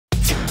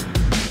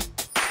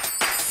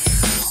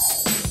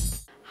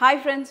Hi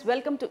friends,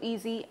 welcome to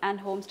Easy and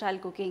Home Style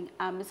Cooking.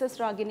 I'm Mrs.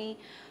 Ragini.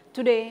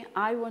 Today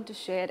I want to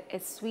share a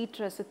sweet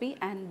recipe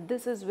and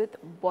this is with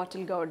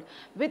bottle gourd.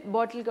 With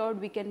bottle gourd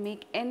we can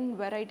make n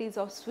varieties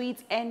of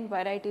sweets, n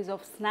varieties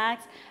of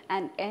snacks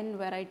and n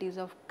varieties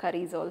of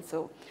curries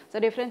also. So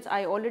dear friends,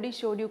 I already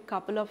showed you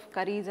couple of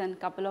curries and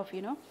couple of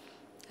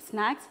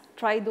snacks.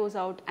 Try those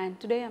out, and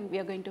today we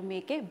are going to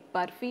make a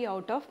burfi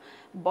out of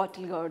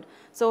bottle gourd.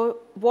 So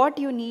what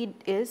you need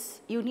is,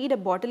 you need a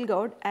bottle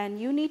gourd and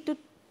you need to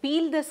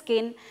peel the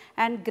skin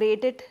and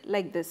grate it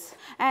like this.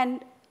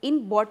 And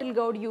in bottle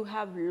gourd you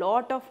have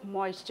lot of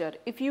moisture.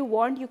 If you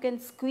want, you can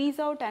squeeze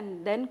out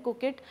and then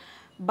cook it,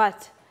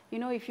 but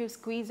if you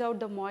squeeze out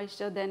the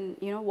moisture, then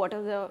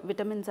whatever the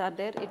vitamins are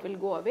there, it will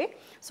go away.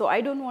 So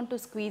I don't want to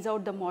squeeze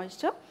out the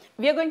moisture.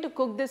 We are going to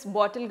cook this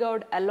bottle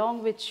gourd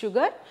along with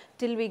sugar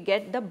till we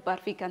get the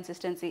burfi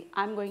consistency.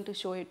 I am going to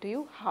show it to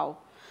you how.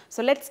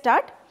 So let's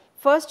start.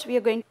 First we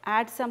are going to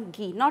add some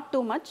ghee, not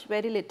too much,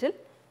 very little.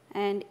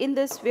 And in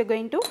this we are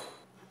going to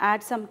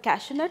add some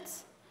cashew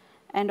nuts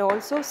and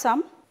also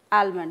some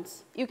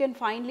almonds. You can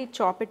finely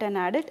chop it and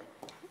add it,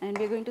 and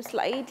we are going to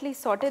slightly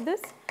saute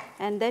this,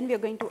 and then we are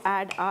going to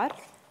add our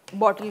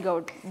bottle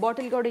gourd.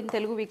 Bottle gourd in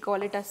Telugu we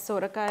call it as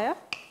sorakaya.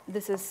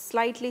 This is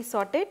slightly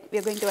sauteed. We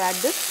are going to add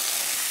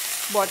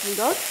this bottle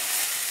gourd.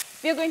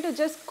 We are going to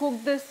just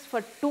cook this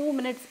for 2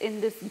 minutes in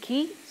this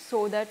ghee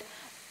so that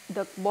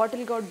the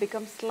bottle gourd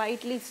becomes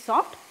slightly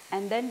soft,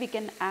 and then we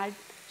can add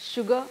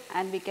sugar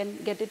and we can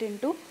get it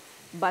into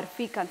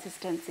burfi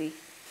consistency.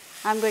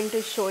 I am going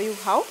to show you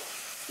how.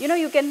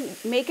 You can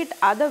make it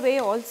other way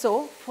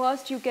also.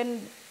 First you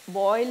can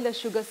boil the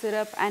sugar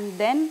syrup and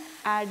then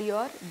add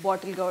your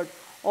bottle gourd,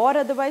 or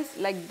otherwise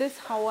like this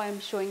how I am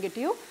showing it to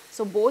you.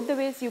 So both the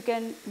ways you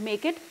can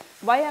make it.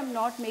 Why I am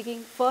not making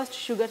first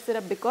sugar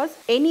syrup? Because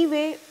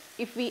anyway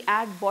if we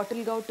add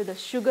bottle gourd to the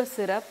sugar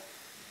syrup,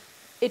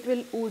 it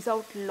will ooze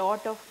out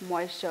lot of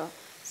moisture.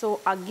 So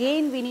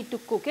again we need to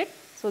cook it.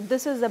 So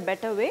this is the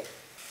better way.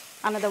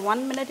 Another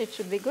 1 minute it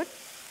should be good.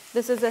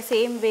 This is the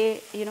same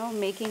way,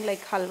 making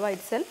like halwa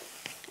itself.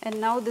 And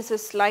now this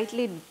is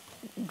slightly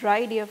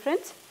dry, dear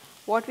friends.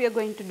 What we are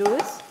going to do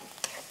is,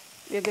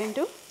 we are going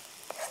to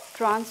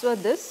transfer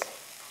this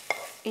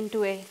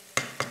into a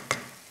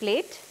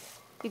plate.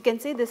 You can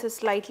see this is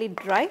slightly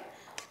dry,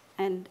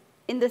 and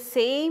in the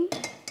same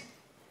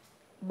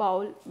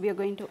bowl we are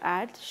going to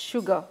add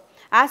sugar.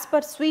 As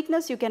per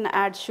sweetness you can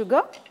add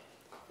sugar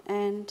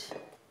and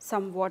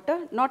some water,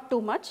 not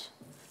too much,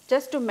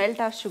 just to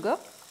melt our sugar,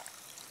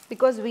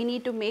 because we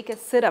need to make a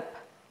syrup.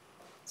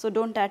 So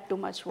don't add too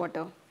much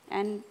water,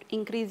 and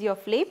increase your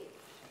flame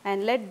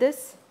and let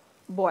this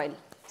boil.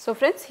 So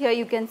friends, here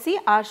you can see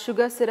our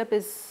sugar syrup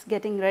is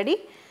getting ready.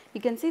 You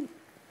can see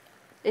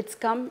it's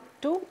come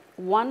to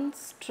one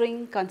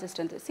string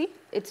consistency. See,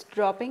 it's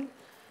dropping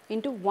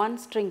into one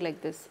string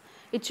like this.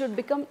 It should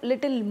become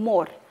little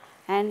more,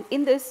 and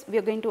in this we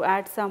are going to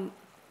add some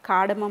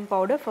cardamom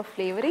powder for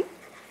flavoring.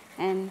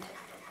 And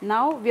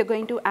now we are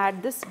going to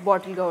add this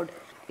bottle gourd.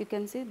 You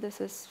can see this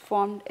is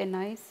formed a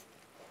nice,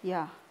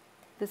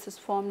 this is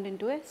formed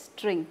into a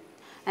string.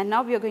 And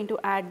now we are going to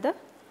add the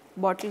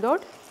bottle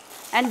gourd,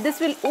 and this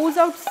will ooze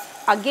out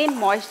again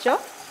moisture.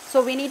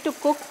 So we need to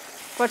cook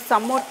for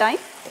some more time.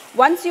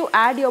 Once you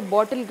add your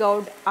bottle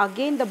gourd,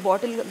 again the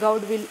bottle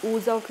gourd will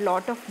ooze out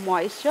lot of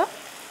moisture.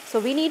 So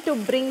we need to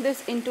bring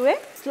this into a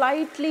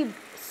slightly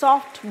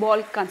soft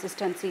ball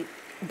consistency.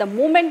 The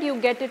moment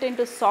you get it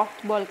into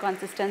soft ball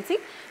consistency,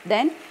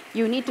 then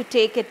you need to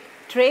take a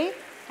tray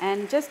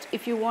and just,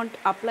 if you want,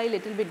 apply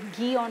little bit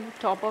ghee on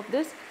top of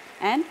this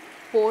and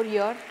pour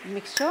your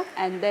mixture,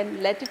 and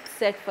then let it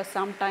set for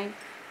some time.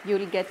 You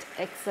will get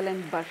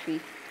excellent burfi.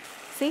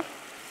 See,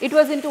 it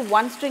was into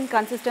one string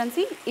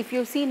consistency. If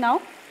you see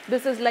now,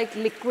 this is like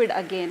liquid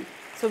again.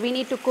 So we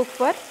need to cook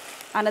for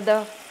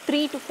another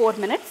 3 to 4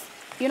 minutes.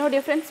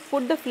 Dear friends,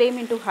 put the flame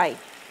into high.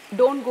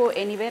 Don't go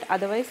anywhere,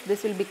 otherwise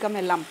this will become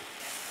a lump.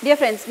 Dear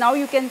friends, now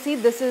you can see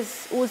this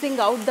is oozing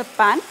out the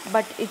pan,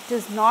 but it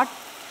is not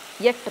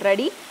yet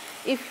ready.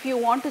 If you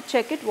want to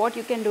check it, what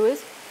you can do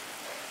is,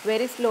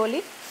 very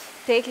slowly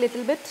take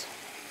little bit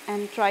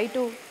and try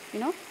to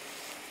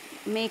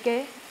make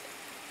a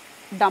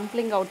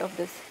dumpling out of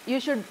this. You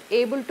should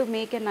able to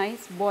make a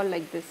nice ball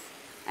like this,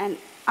 and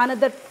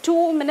another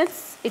 2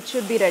 minutes it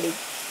should be ready.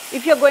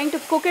 If you are going to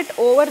cook it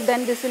over,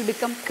 then this will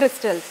become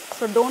crystals.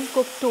 So don't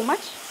cook too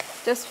much,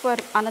 just for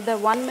another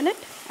 1 minute,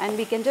 and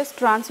we can just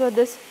transfer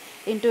this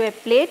into a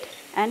plate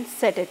and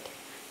set it.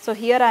 So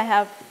here I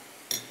have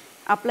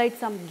applied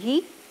some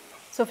ghee.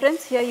 So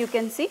friends, here you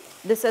can see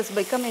this has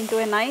become into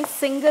a nice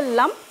single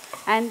lump,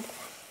 and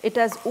it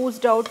has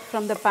oozed out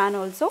from the pan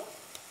also.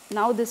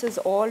 Now this is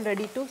all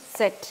ready to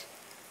set.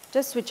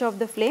 Just switch off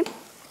the flame.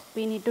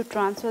 We need to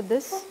transfer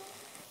this,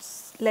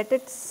 let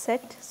it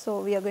set.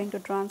 So we are going to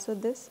transfer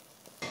this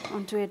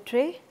onto a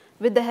tray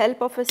with the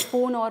help of a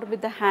spoon or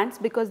with the hands,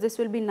 because this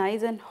will be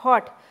nice and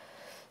hot.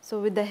 So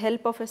with the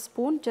help of a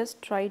spoon,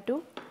 just try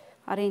to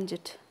arrange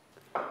it.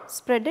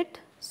 Spread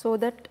it so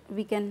that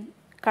we can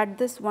cut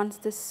this once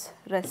this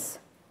rests.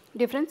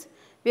 Dear friends,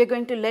 We are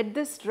going to let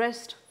this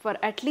rest for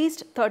at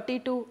least 30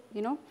 to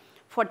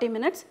 40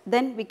 minutes.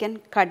 Then we can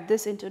cut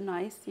this into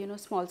nice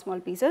small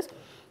pieces.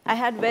 I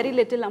had very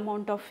little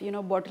amount of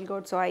bottle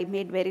gourd, so I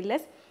made very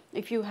less.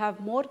 If you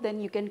have more,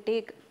 then you can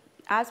take,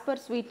 as per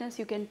sweetness,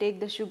 you can take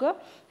the sugar.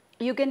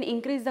 You can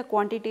increase the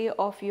quantity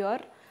of your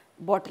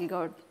bottle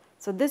gourd.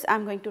 So this I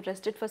am going to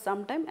rest it for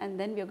some time, and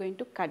then we are going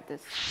to cut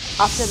this.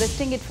 After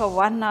resting it for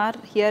 1 hour,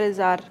 here is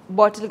our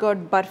bottle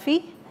gourd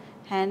burfi,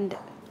 and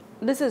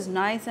this is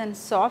nice and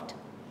soft.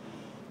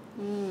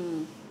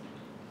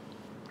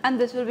 And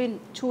this will be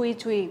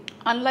chewy.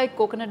 Unlike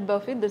coconut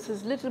burfi, this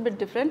is little bit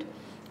different,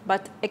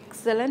 but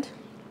excellent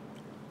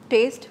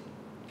taste,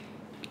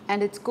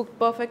 and it's cooked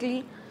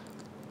perfectly.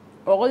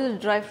 All the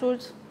dry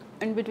fruits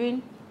in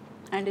between,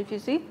 and if you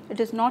see, it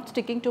is not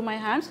sticking to my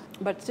hands,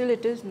 but still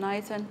it is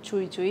nice and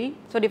chewy.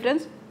 So dear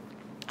friends,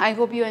 I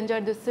hope you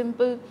enjoyed this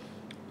simple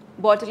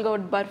bottle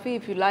gourd burfi.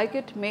 If you like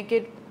it, make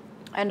it,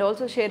 and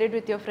also share it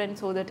with your friends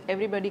so that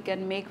everybody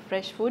can make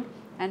fresh food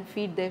and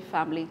feed their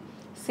family.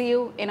 See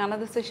you in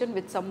another session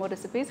with some more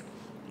recipes.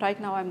 Right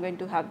now I am going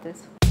to have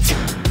this.